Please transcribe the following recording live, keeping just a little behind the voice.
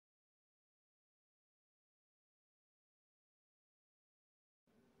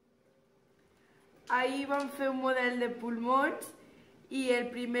Ahir vam fer un model de pulmons i el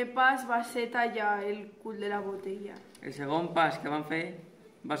primer pas va ser tallar el cul de la botella. El segon pas que vam fer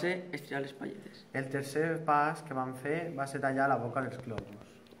va ser estirar les palletes. El tercer pas que vam fer va ser tallar la boca dels globus.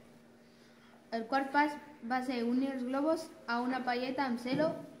 El quart pas va ser unir els globus a una palleta amb celo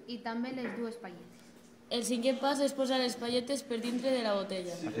i també les dues palletes. El cinquè pas és posar les palletes per dintre de la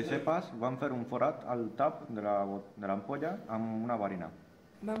botella. Al sisè pas vam fer un forat al tap de l'ampolla amb una varina.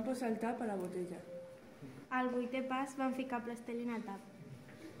 Vam posar el tap a la botella. Al vuitè pas vam ficar plastelina al tap.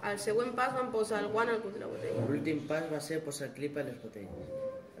 Al següent pas vam posar el guant al cul de la botella. L'últim pas va ser posar clip a les botelles,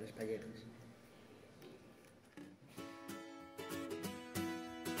 a les palletes.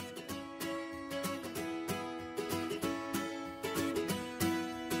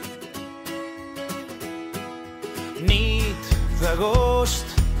 Nit d'agost,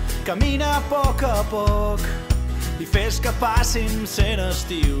 camina a poc i fes que passin 100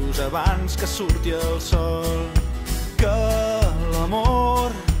 estius abans que surti el sol. Que l'amor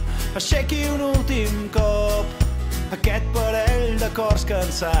aixequi un últim cop aquest parell de cors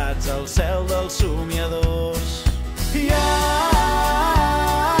cansats al cel dels somiadors. I ai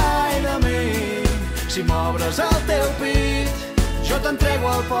de mi, si m'obres el teu pit, jo t'entrego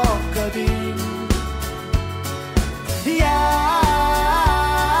el poc que tinc. I ai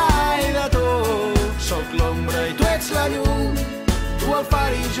de tu, soc l'ombra i tu ets la llum, tu el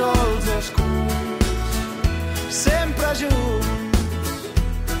far i jo els escuts, sempre junts,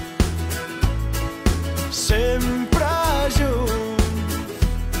 sempre junts.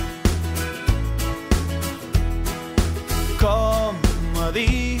 Com a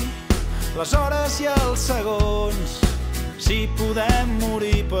dir les hores i els segons, si podem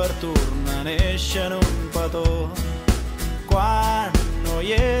morir per tornar a néixer en un petó. Quan no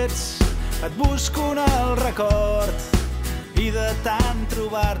hi ets, et busco en el record i de tant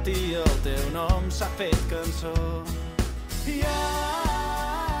trobar-t'hi el teu nom s'ha fet cançó.